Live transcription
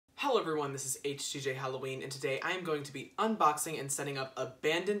Hello everyone, this is HTJ Halloween, and today I am going to be unboxing and setting up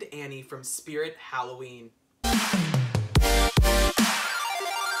Abandoned Annie from Spirit Halloween.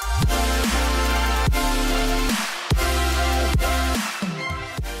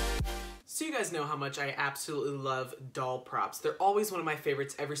 So you guys know how much I absolutely love doll props. They're always one of my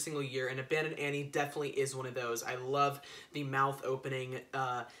favorites every single year, and Abandoned Annie definitely is one of those. I love the mouth opening,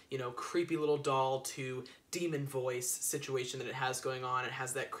 creepy little doll to demon voice situation that it has going on. It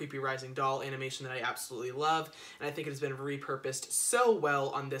has that creepy rising doll animation that I absolutely love, and I think it has been repurposed so well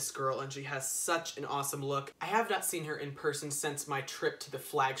on this girl, and she has such an awesome look. I have not seen her in person since my trip to the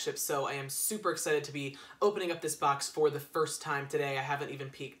flagship, so I am super excited to be opening up this box for the first time today. I haven't even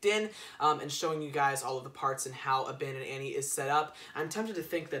peeked in, and showing you guys all of the parts and how Abandoned Annie is set up. I'm tempted to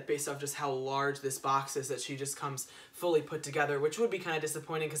think that based off just how large this box is, that she just comes fully put together, which would be kind of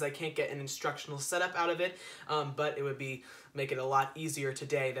disappointing because I can't get an instructional setup out of it, but it would make it a lot easier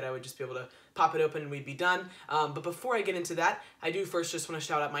today that I would just be able to pop it open and we'd be done. But before I get into that, I do first just want to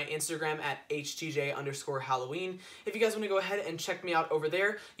shout out my Instagram at HTJ_Halloween. If you guys want to go ahead and check me out over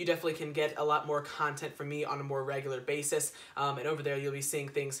there, you definitely can get a lot more content from me on a more regular basis. And over there you'll be seeing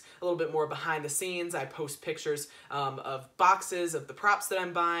things a little bit more behind the scenes. I post pictures of boxes, of the props that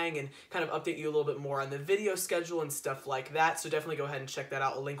I'm buying, and kind of update you a little bit more on the video schedule and stuff like that. So definitely go ahead and check that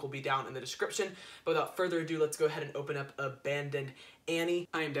out. A link will be down in the description. But without further ado, let's go ahead and open up Abandoned Annie.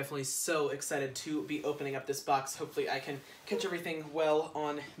 I am definitely so excited to be opening up this box. Hopefully I can catch everything well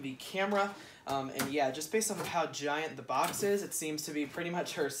on the camera. And yeah, just based off of how giant the box is, it seems to be pretty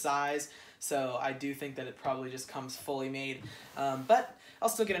much her size. So I do think that it probably just comes fully made. But I'll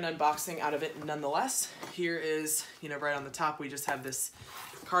still get an unboxing out of it nonetheless. Here is, right on the top, we just have this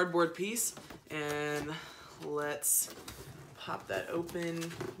cardboard piece. And let's pop that open.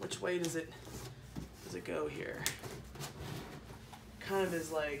 Which way does it go here? Kind of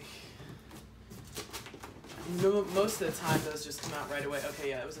is like, most of the time those just come out right away. Okay,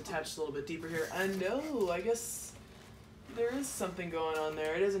 yeah, it was attached a little bit deeper here. And no, I guess there is something going on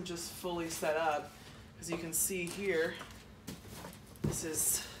there. It isn't just fully set up. As you can see here, this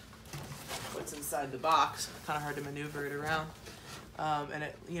is what's inside the box. Kind of hard to maneuver it around. And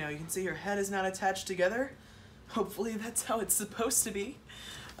it, you can see her head is not attached together. Hopefully that's how it's supposed to be.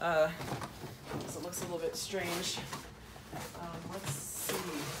 So it looks a little bit strange. Let's see.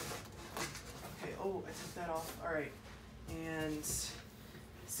 Okay, oh, I took that off. All right. And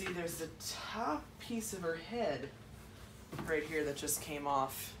see, there's the top piece of her head right here that just came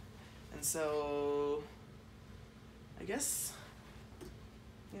off. And so I guess,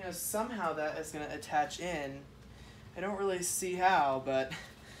 somehow that is going to attach in. I don't really see how, but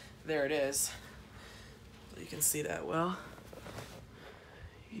there it is. You can see that well.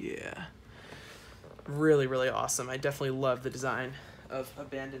 Yeah. Really, really awesome. I definitely love the design of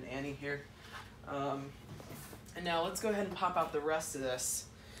Abandoned Annie here. And now let's go ahead and pop out the rest of this.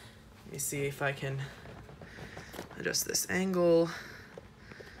 Let me see if I can adjust this angle.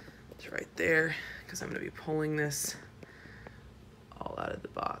 It's right there, because I'm going to be pulling this all out of the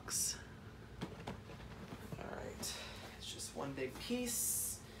box. Alright, it's just one big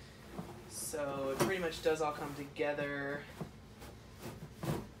piece. So it pretty much does all come together.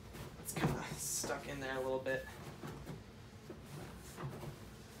 It's kind of stuck in there a little bit.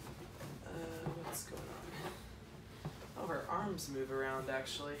 What's going on? Oh, her arms move around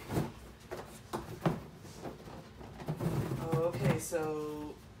actually. Oh, okay,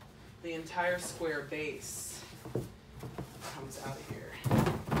 so the entire square base comes out of here.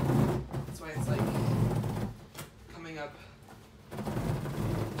 That's why it's like coming up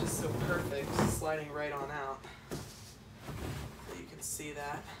just so perfect, sliding right on out. So you can see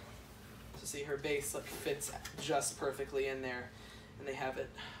that. So see, her base fits just perfectly in there, and they have it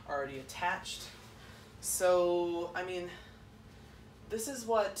already attached. So, I mean, this is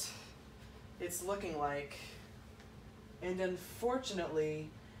what it's looking like, and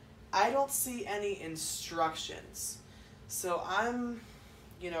unfortunately, I don't see any instructions. So I'm,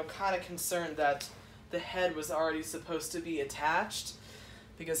 kind of concerned that the head was already supposed to be attached,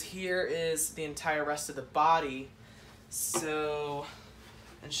 because here is the entire rest of the body. So,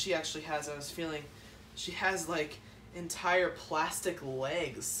 and she actually has, I was feeling, she has like entire plastic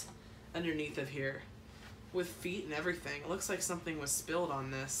legs underneath of here with feet and everything. It looks like something was spilled on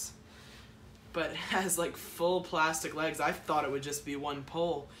this, but it has like full plastic legs. I thought it would just be one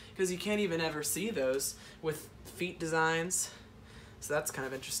pole, because you can't even ever see those with feet designs. So that's kind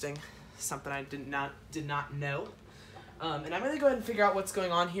of interesting. Something I did not know. And I'm gonna go ahead and figure out what's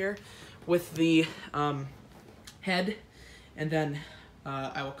going on here with the head, and then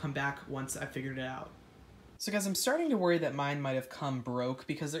I will come back once I figured it out. So guys, I'm starting to worry that mine might have come broke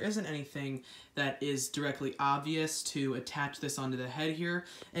because there isn't anything that is directly obvious to attach this onto the head here.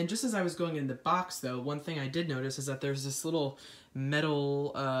 And just as I was going in the box though, one thing I did notice is that there's this little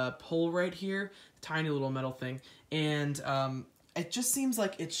metal pole right here, tiny little metal thing, and it just seems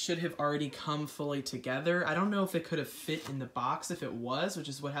like it should have already come fully together. I don't know if it could have fit in the box if it was, which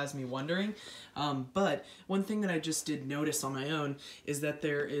is what has me wondering. But one thing that I just did notice on my own is that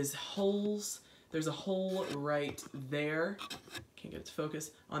there is holes. There's a hole right there, can't get it to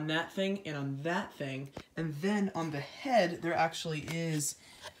focus, on that thing and on that thing. And then on the head, there actually is,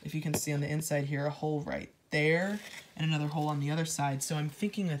 if you can see on the inside here, a hole right there and another hole on the other side. So I'm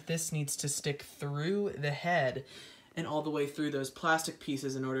thinking that this needs to stick through the head and all the way through those plastic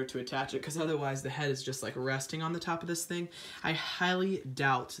pieces in order to attach it, because otherwise the head is just like resting on the top of this thing. I highly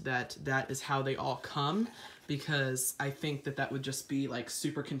doubt that that is how they all come, because I think that that would just be like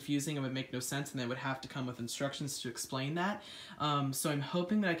super confusing and would make no sense, and they would have to come with instructions to explain that. So I'm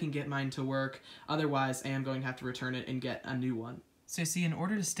hoping that I can get mine to work. Otherwise, I am going to have to return it and get a new one. So you see, in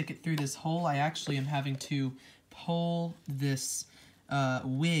order to stick it through this hole, I actually am having to pull this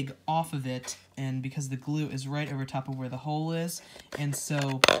wig off of it, and because the glue is right over top of where the hole is. And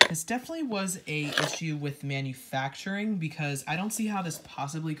so this definitely was a issue with manufacturing, because I don't see how this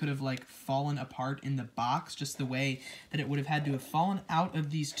possibly could have like fallen apart in the box, just the way that it would have had to have fallen out of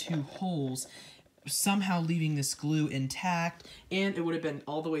these two holes, somehow leaving this glue intact, and it would have been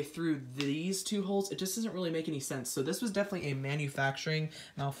all the way through these two holes. It just doesn't really make any sense. So this was definitely a manufacturing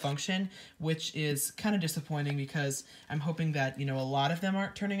malfunction, which is kind of disappointing, because I'm hoping that, you know, a lot of them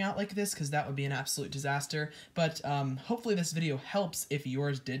aren't turning out like this, because that would be an absolute disaster. But hopefully this video helps if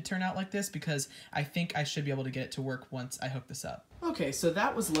yours did turn out like this, because I think I should be able to get it to work once I hook this up. Okay, so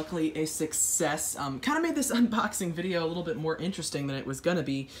that was luckily a success. Kind of made this unboxing video a little bit more interesting than it was gonna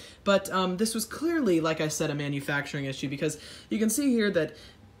be, but this was clearly, like I said, a manufacturing issue, because you can see here that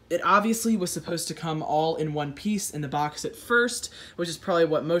it obviously was supposed to come all in one piece in the box at first, which is probably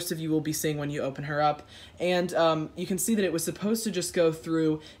what most of you will be seeing when you open her up. And you can see that it was supposed to just go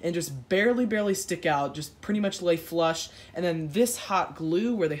through and just barely stick out, just pretty much lay flush. And then this hot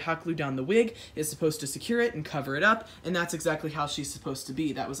glue, where they hot glue down the wig, is supposed to secure it and cover it up. And that's exactly how she's supposed to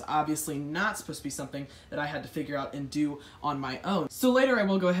be. That was obviously not supposed to be something that I had to figure out and do on my own. So later I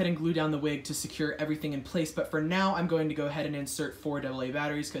will go ahead and glue down the wig to secure everything in place. But for now, I'm going to go ahead and insert 4 AA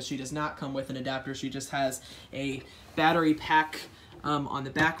batteries, because she does not come with an adapter. She just has a battery pack on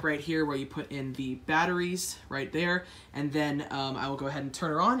the back right here, where you put in the batteries right there, and then I will go ahead and turn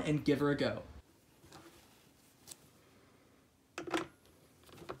her on and give her a go.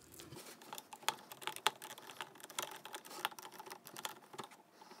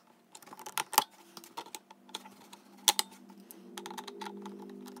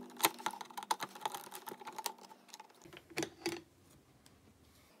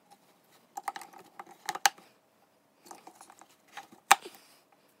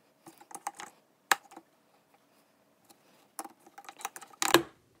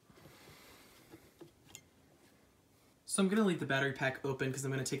 So I'm going to leave the battery pack open because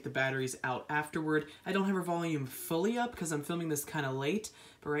I'm going to take the batteries out afterward. I don't have her volume fully up because I'm filming this kind of late,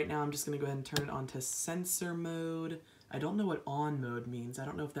 but right now I'm just going to go ahead and turn it on to sensor mode. I don't know what on mode means. I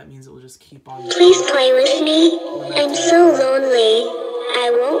don't know if that means it will just keep on. Please play with me. I'm so lonely.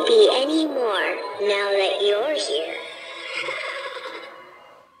 I won't be anymore now that you're here.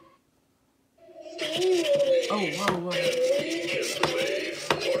 Oh, whoa.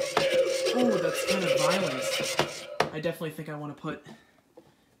 Oh, that's kind of violent. I definitely think I want to put,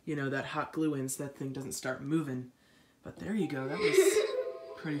 you know, that hot glue in so that thing doesn't start moving. But there you go. That was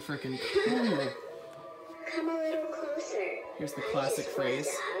pretty freaking cool. Come a little closer. Here's the classic phrase.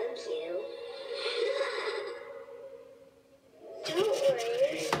 Hug you. Don't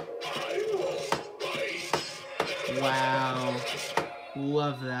worry. Wow.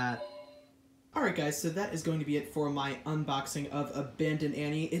 Love that. Alright guys, so that is going to be it for my unboxing of Abandoned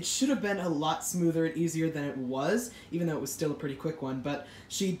Annie. It should have been a lot smoother and easier than it was, even though it was still a pretty quick one, but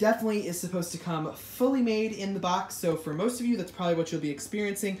she definitely is supposed to come fully made in the box, so for most of you that's probably what you'll be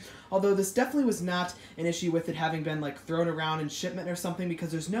experiencing, although this definitely was not an issue with it having been like thrown around in shipment or something, because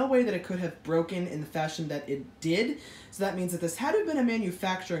there's no way that it could have broken in the fashion that it did, so that means that this had to have been a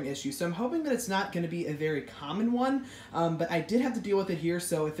manufacturing issue, so I'm hoping that it's not going to be a very common one, but I did have to deal with it here,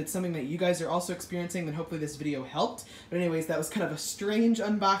 so if it's something that you guys are also experiencing, then hopefully this video helped. But anyways, that was kind of a strange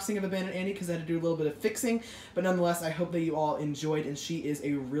unboxing of Abandoned Annie because I had to do a little bit of fixing, but nonetheless, I hope that you all enjoyed, and she is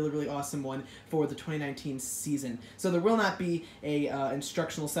a really awesome one for the 2019 season. So there will not be a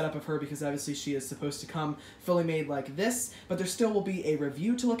instructional setup of of her because obviously she is supposed to come fully made like this, but there still will be a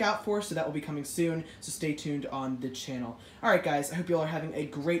review to look out for, so that will be coming soon, so stay tuned on the channel. Alright guys, I hope you all are having a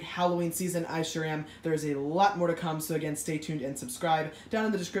great Halloween season. I sure am. There is a lot more to come, so again, stay tuned and subscribe. Down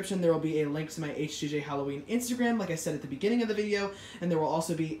in the description there will be a link to my HJJ Halloween Instagram, like I said at the beginning of the video, and there will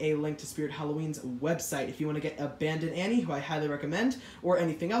also be a link to Spirit Halloween's website. If you want to get Abandoned Annie, who I highly recommend, or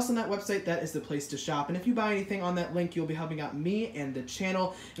anything else on that website, that is the place to shop. And if you buy anything on that link, you'll be helping out me and the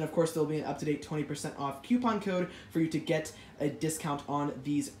channel, and of course there will be an up-to-date 20% off coupon code for you to get a discount on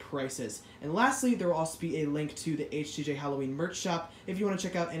these prices. And lastly, there will also be a link to the HJJ Halloween merch shop. If you want to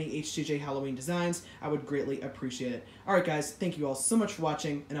check out any HJJ Halloween designs, I would greatly appreciate it. Alright guys, thank you all so much for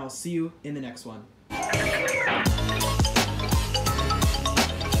watching, and I will see you in the next one.